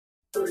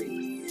Squad,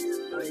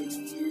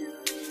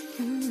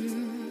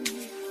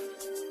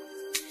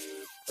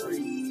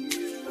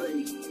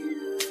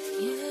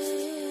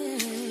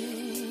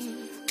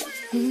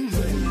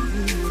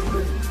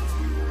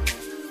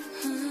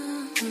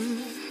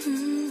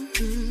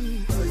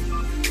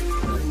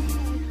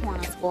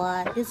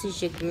 this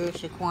is your girl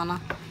Shaquana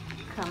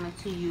coming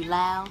to you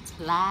loud,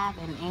 live,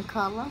 and in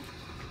color.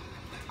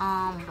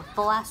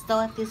 Before I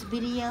start this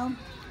video,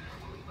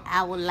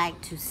 I would like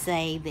to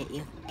say that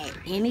if at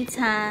any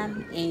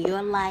time in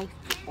your life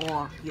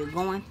or you're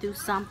going through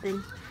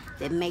something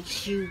that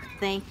makes you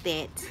think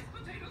that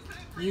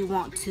you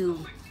want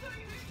to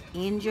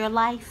end your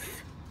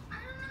life,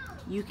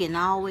 you can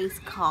always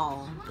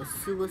call the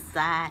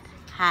suicide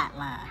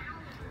hotline.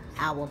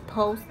 I will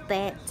post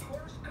that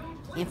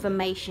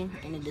information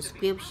in the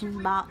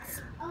description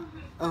box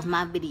of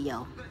my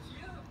video.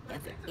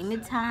 If at any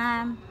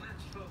time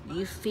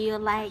you feel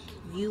like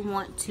you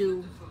want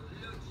to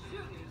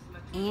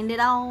end it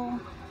all,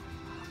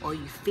 or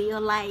you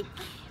feel like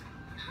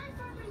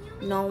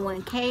no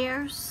one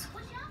cares,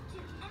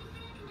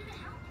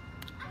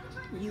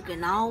 you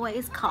can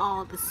always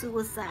call the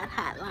suicide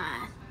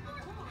hotline,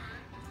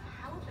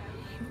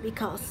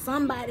 because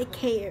somebody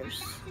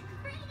cares.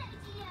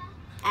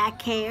 I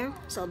care,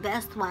 so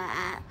that's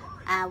why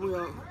I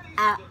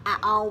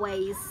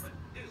always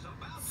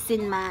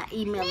send my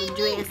email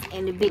address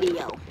in the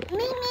video.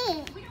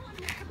 Mimi.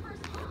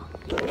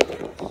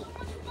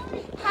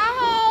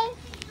 Hi.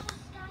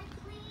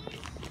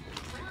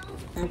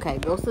 Okay,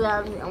 go sit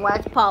down and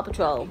watch Paw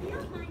Patrol.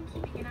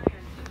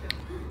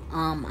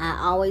 I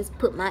always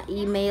put my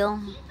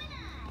email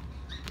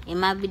in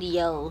my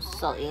videos,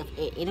 so if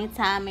at any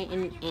time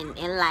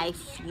in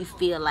life you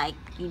feel like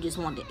you just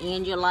want to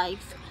end your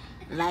life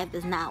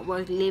is not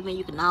worth living,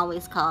 you can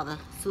always call the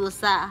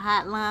suicide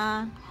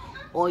hotline,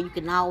 or you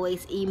can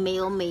always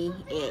email me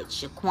at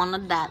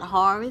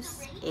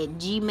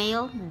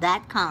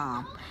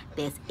shaquana.harris@gmail.com.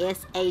 That's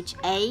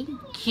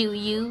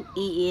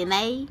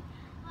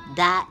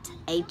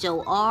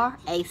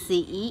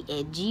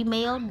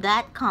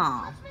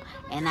shaquana.horace@gmail.com,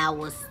 and I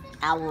will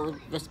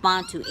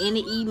respond to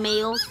any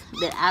emails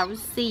that I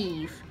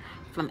receive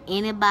from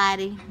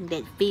anybody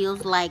that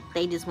feels like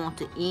they just want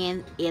to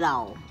end it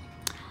all.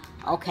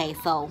 Okay,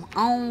 so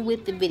on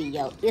with the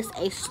video. It's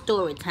a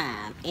story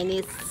time, and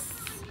it's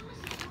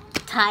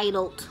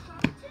titled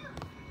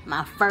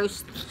My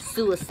First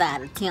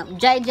Suicide Attempt.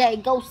 JJ,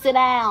 go sit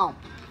down.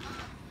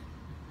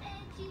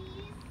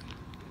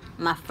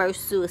 My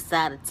first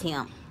suicide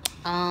attempt.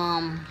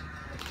 I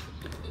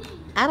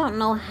don't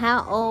know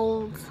how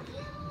old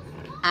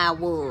I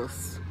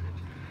was,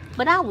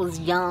 but I was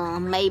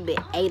young, maybe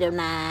 8 or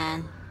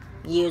 9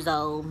 years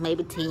old,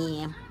 maybe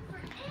 10.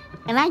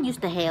 And I used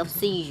to have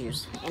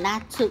seizures, and I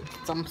took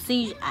some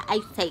seizure. I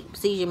used to take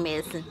seizure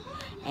medicine,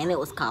 and it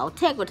was called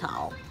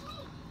Tegretol.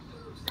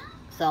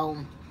 So,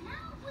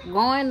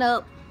 growing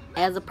up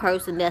as a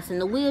person that's in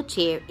the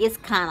wheelchair, it's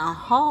kind of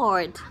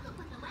hard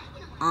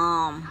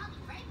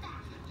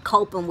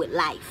coping with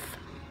life.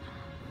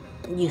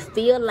 You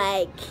feel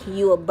like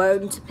you're a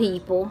burden to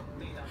people.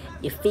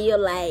 You feel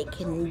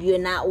like you're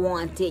not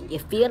wanted. You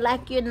feel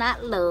like you're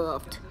not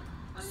loved.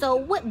 So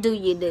what do?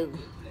 You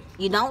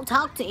don't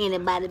talk to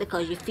anybody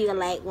because you feel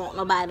like won't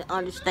nobody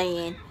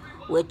understand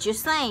what you're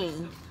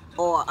saying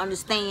or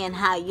understand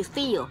how you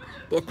feel.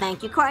 They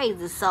think you're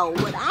crazy. So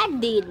what I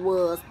did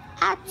was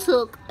I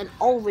took an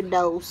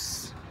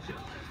overdose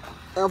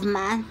of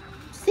my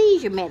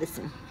seizure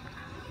medicine.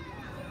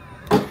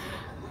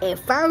 At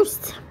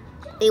first,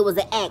 it was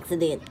an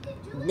accident.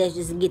 Let's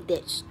just get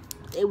that.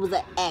 It was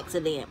an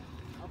accident.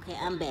 Okay,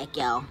 I'm back,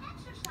 y'all.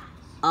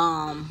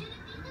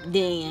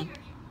 Then,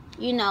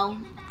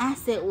 I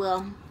said,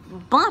 well,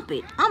 bump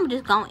it. I'm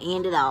just gonna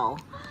end it all.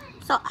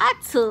 So I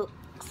took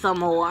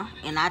some more,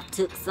 and I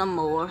took some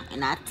more,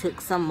 and I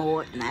took some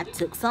more, and I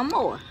took some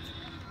more.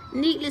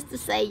 Needless to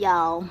say,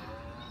 y'all,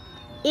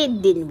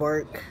 it didn't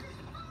work.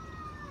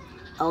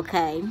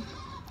 Okay,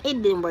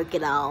 it didn't work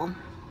at all.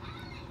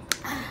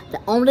 The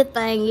only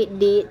thing it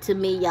did to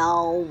me,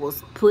 y'all,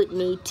 was put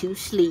me to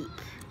sleep,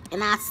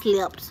 and I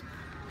slept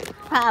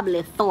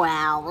probably 4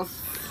 hours.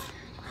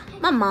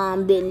 My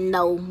mom didn't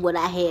know what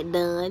I had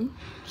done.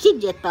 She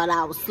just thought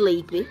I was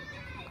sleepy.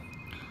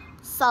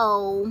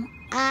 So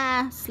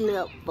I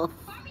slept for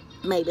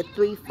maybe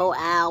 3-4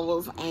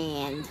 hours,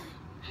 and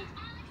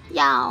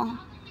y'all,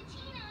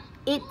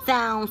 it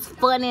sounds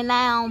funny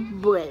now,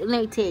 but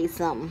let me tell you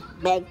something.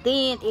 Back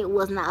then, it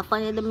was not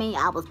funny to me.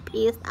 I was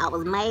pissed. I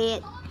was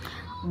mad.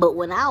 But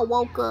when I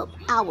woke up,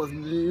 I was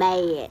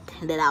mad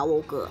that I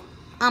woke up.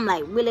 I'm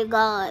like, really,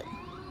 God?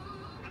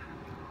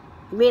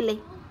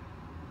 Really?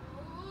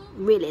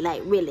 Really,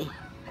 like, really?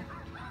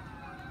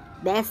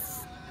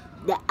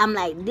 I'm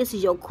like, this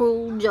is your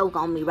cruel joke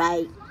on me,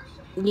 right?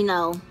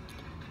 I'm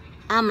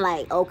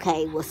like,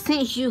 okay, well,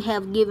 since you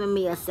have given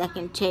me a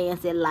second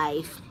chance at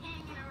life,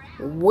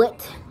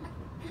 what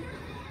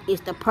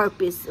is the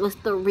purpose? What's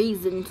the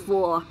reason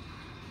for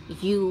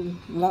you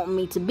want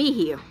me to be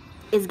here?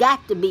 It's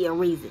got to be a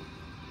reason.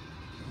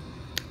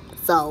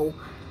 So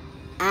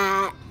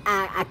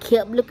I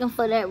kept looking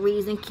for that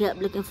reason, kept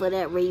looking for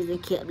that reason,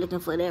 kept looking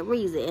for that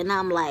reason. And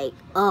I'm like,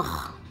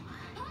 ugh,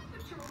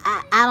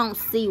 I don't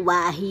see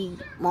why he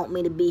want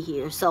me to be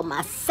here. So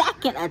my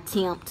second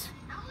attempt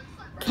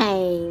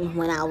came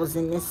when I was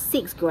in the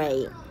 6th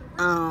grade.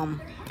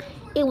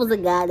 It was a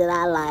guy that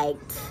I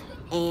liked,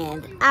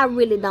 and I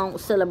really don't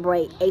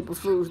celebrate April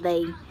Fool's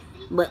Day,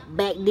 but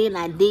back then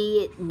I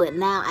did, but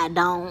now I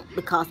don't,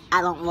 because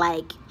I don't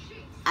like,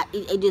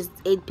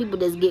 people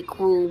just get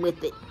cruel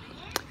with it.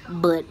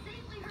 But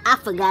I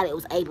forgot it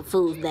was April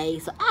Fool's Day,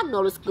 so I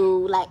go to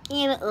school like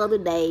any other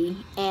day.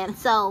 And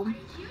so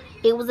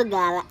it was a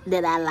guy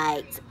that I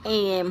liked,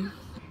 and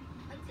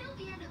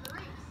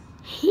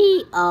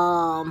he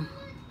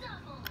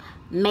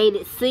made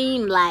it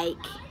seem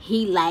like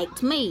he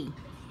liked me.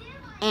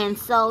 And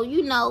so,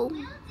 you know,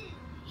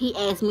 he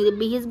asked me to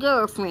be his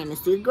girlfriend in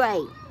 6th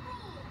grade.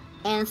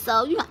 And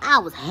so, you know, I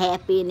was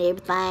happy and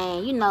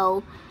everything, you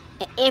know,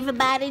 and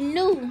everybody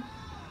knew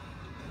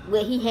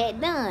what he had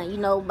done, you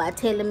know, by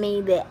telling me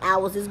that I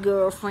was his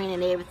girlfriend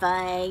and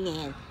everything.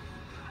 And,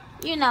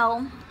 you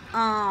know,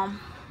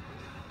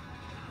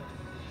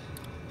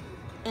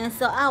 and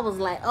so I was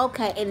like,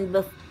 okay, and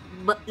but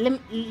let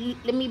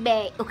me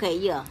back, okay,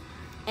 yeah.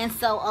 And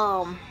so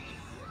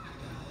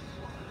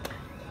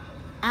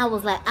I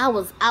was like, I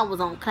was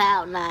on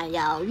cloud 9,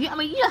 y'all. I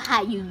mean, you know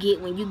how you get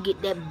when you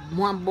get that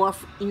one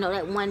boyfriend, you know,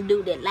 that one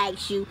dude that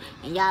likes you,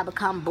 and y'all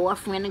become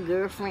boyfriend and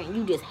girlfriend.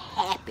 You just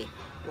happy,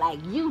 like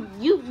you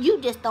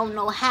just don't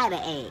know how to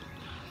act.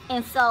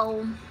 And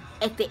so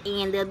at the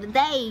end of the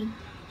day,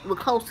 we're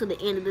close to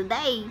the end of the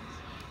day,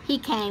 he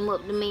came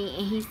up to me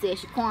and he said,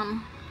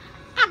 Shaquana,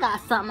 I got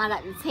something I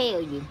got to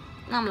tell you.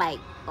 And I'm like,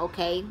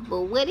 okay,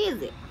 but what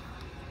is it?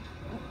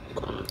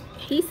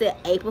 He said,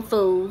 April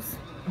Fools.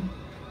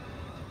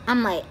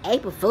 I'm like,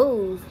 April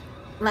Fools?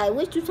 Like,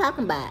 what you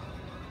talking about?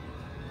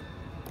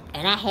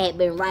 And I had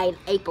been writing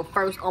April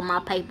 1st on my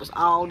papers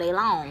all day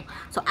long.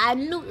 So I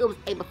knew it was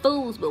April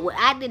Fools, but what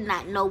I did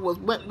not know was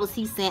what was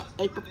he saying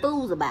April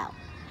Fools about.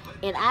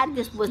 And I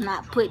just was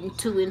not putting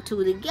 2 and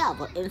 2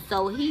 together. And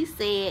so he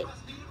said,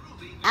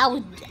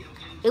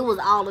 it was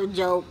all a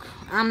joke.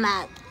 I'm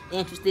not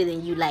interested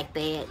in you like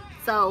that.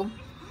 So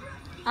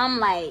I'm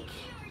like,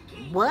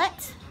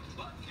 what?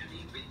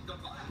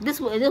 This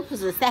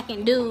was the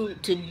second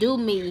dude to do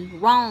me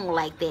wrong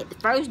like that. The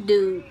first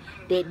dude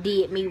that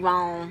did me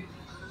wrong,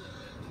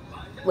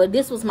 well,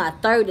 this was my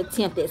 3rd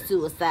attempt at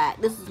suicide.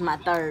 This is my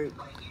 3rd.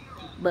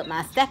 But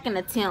my 2nd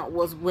attempt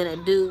was when a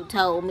dude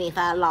told me if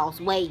I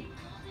lost weight,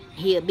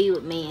 he'll be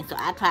with me. And so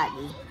I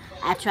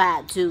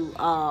tried to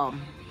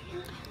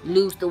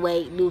lose the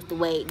weight,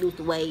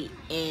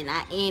 and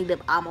I ended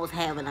up almost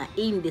having an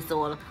eating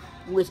disorder,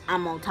 which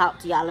I'm gonna talk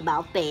to y'all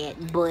about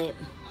that. But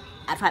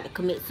I tried to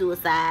commit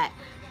suicide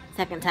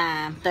 2nd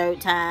time,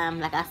 3rd time,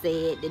 like I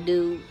said, the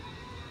dude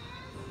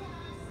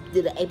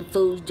did an April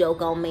Fool's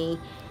joke on me,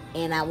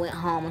 and I went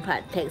home and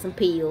tried to take some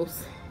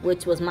pills,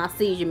 which was my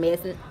seizure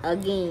medicine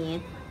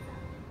again.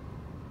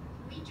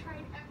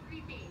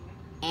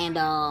 And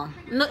no,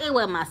 it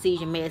wasn't my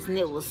seizure medicine.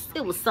 It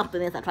was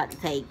something else I tried to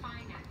take.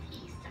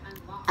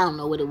 I don't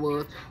know what it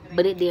was,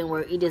 but it didn't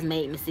work. It just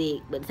made me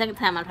sick. But the 2nd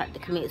time I tried to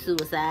commit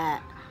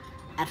suicide,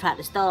 I tried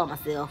to starve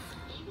myself.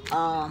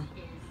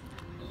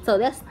 So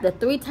that's the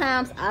 3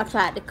 times I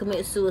tried to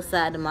commit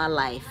suicide in my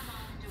life.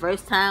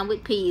 1st time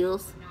with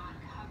pills.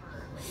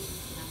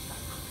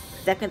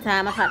 2nd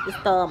time I tried to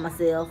starve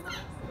myself.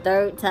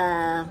 3rd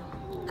time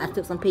I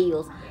took some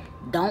pills.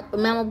 Don't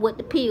remember what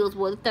the pills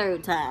were the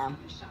 3rd time.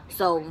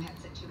 So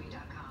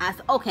I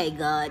said, okay,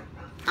 God,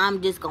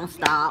 I'm just gonna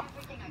stop,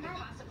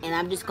 and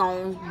I'm just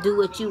gonna do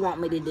what you want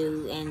me to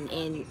do,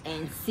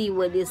 and see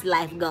where this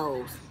life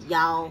goes.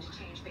 Y'all,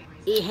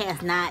 it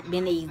has not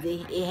been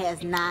easy. It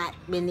has not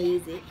been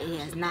easy. It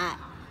has not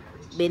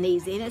been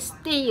easy, and it's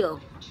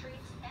still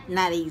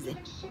not easy.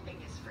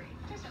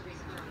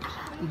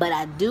 But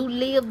I do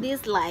live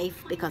this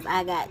life because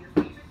I got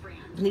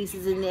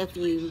nieces and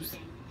nephews,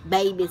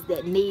 babies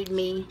that need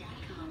me,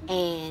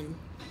 and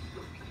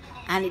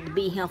I need to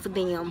be here for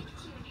them.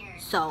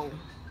 So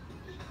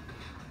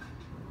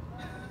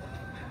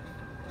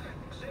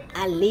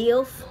I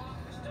live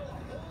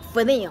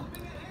for them,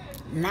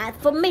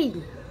 not for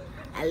me.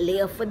 I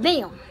live for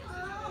them.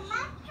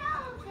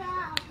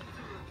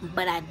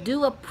 But I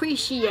do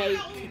appreciate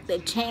the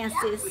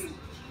chances,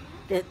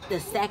 the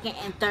 2nd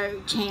and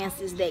 3rd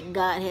chances that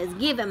God has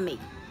given me.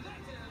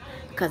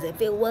 Because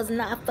if it was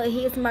not for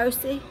His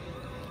mercy,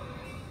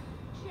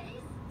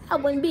 I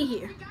wouldn't be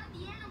here.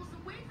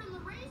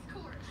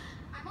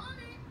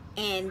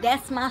 And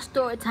that's my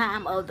story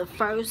time of the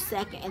 1st,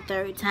 2nd, and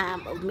 3rd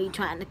time of me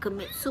trying to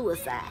commit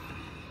suicide.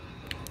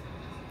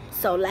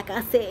 So like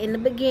I said in the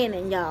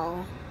beginning,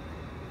 y'all,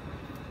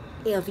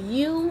 if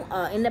you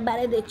or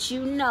anybody that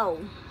you know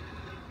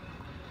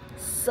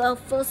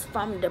suffers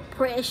from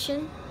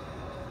depression,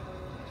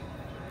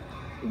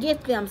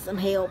 give them some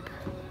help.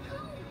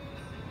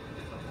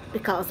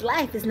 Because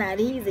life is not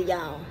easy,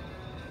 y'all.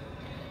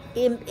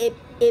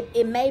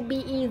 it may be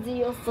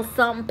easier for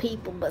some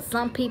people, but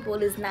some people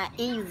it's not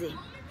easy.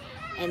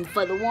 And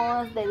for the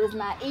ones that it's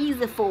not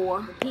easy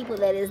for, people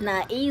that it's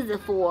not easy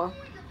for,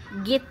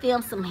 get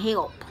them some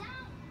help.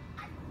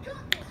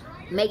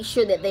 Make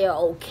sure that they are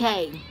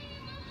okay,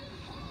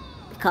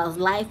 because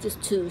life is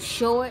too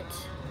short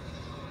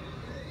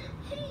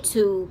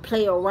to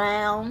play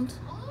around.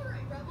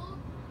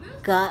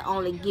 God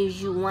only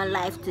gives you one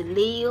life to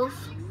live.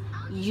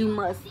 You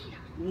must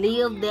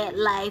live that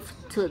life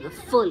to the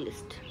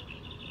fullest,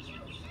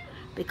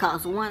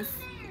 because once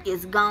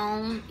it's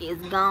gone,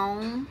 it's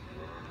gone,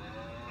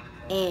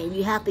 and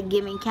you have to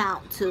give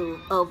account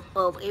of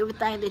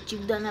everything that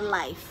you've done in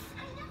life.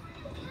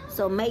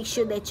 So make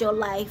sure that your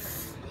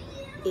life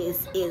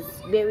is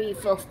very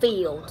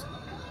fulfilled.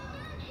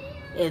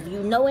 If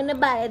you know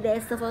anybody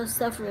that's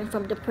suffering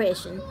from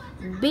depression,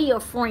 be a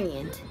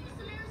friend.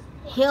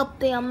 Help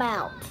them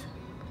out.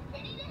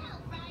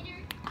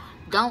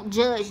 Don't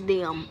judge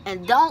them.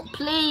 And don't,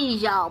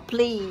 please, y'all,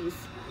 please,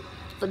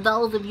 for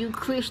those of you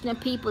Christian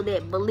people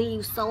that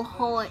believe so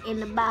hard in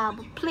the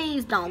Bible,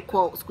 please don't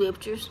quote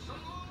scriptures.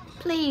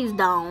 Please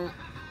don't.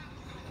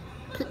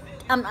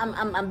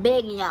 I'm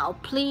begging y'all,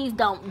 please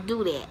don't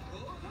do that.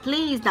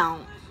 Please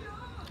don't.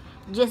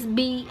 Just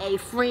be a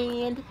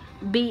friend,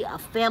 be a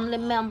family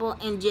member,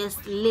 and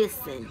just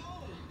listen.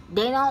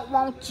 They don't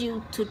want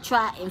you to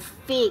try and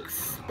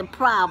fix the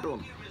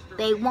problem.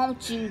 They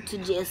want you to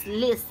just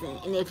listen.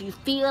 And if you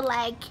feel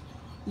like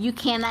you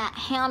cannot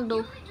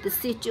handle the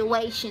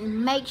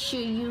situation, make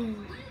sure you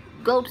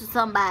go to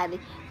somebody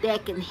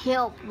that can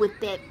help with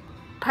that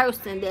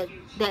person,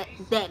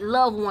 that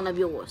loved one of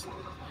yours.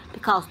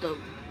 Because the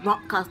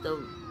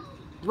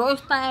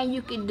worst thing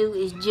you can do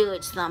is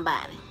judge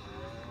somebody.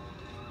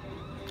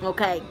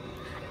 Okay?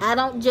 I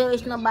don't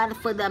judge nobody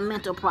for their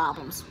mental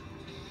problems.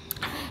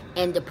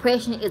 And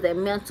depression is a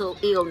mental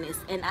illness.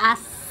 And I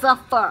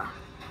suffer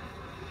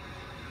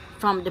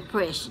from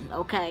depression,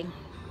 okay?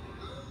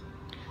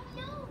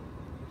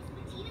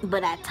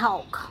 But I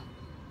talk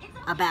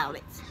about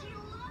it.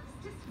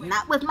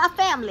 Not with my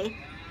family,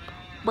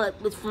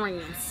 but with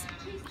friends.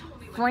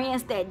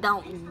 Friends that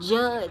don't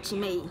judge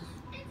me.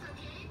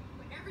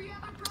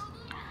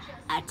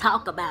 I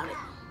talk about it.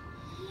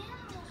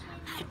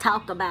 I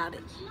talk about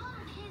it.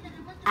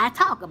 I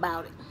talk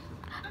about it.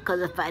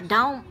 Because if I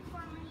don't,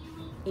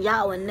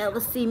 y'all will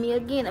never see me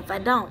again if I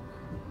don't.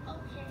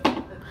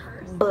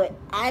 But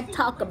I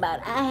talk about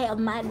it. I have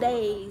my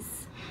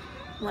days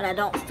when I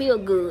don't feel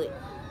good.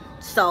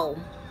 So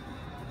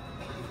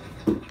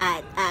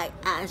I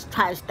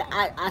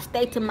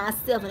stay to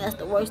myself, and that's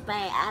the worst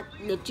thing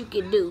that you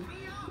can do,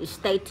 is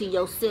stay to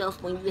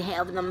yourself when you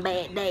have them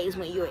bad days,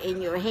 when you're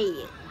in your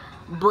head.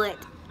 But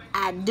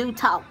I do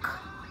talk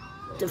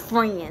to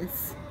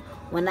friends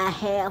when I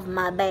have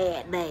my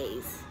bad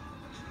days.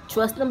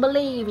 Trust and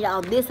believe,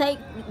 y'all.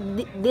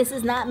 This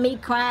is not me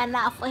crying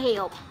out for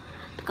help,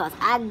 because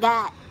I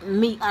got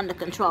me under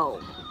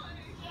control.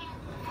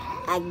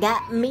 I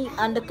got me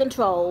under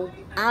control.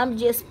 I'm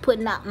just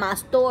putting out my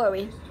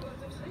story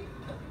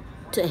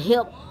to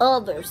help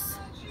others,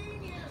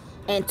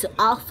 and to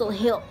also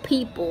help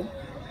people,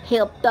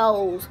 help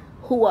those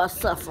who are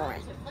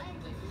suffering.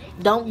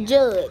 Don't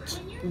judge,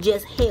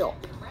 just help.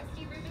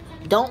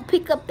 Don't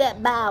pick up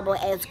that Bible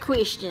as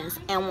Christians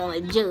and want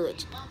to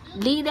judge.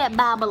 Leave that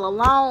Bible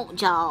alone,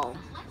 y'all.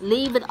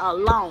 Leave it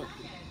alone.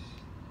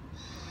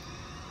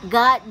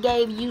 God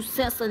gave you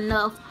sense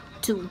enough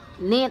to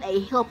lend a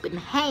helping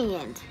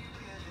hand,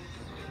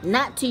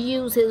 not to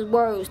use his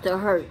words to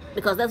hurt,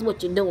 because that's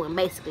what you're doing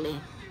basically.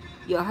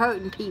 You're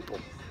hurting people.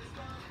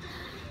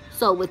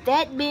 So with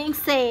that being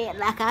said,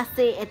 like I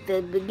said at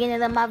the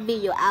beginning of my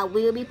video, I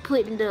will be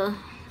putting the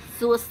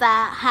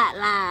suicide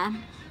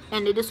hotline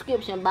in the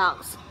description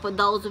box for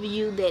those of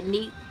you that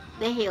need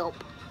the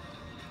help.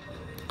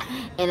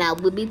 And I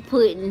will be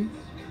putting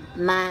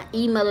my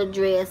email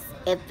address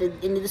in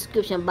the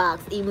description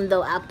box, even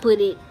though I put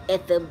it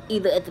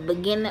either at the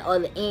beginning or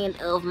the end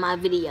of my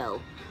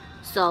video.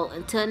 So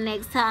until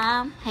next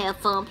time, have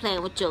fun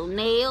playing with your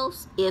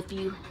nails. If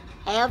you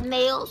have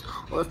nails,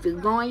 or if you're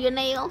growing your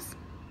nails,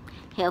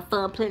 have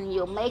fun playing with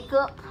your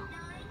makeup.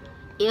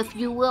 If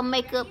you will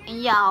makeup,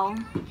 and y'all,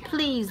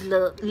 please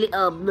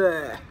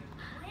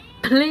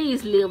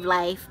please live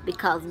life,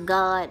 because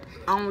God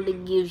only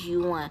gives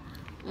you one.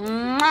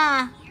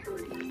 Mwah.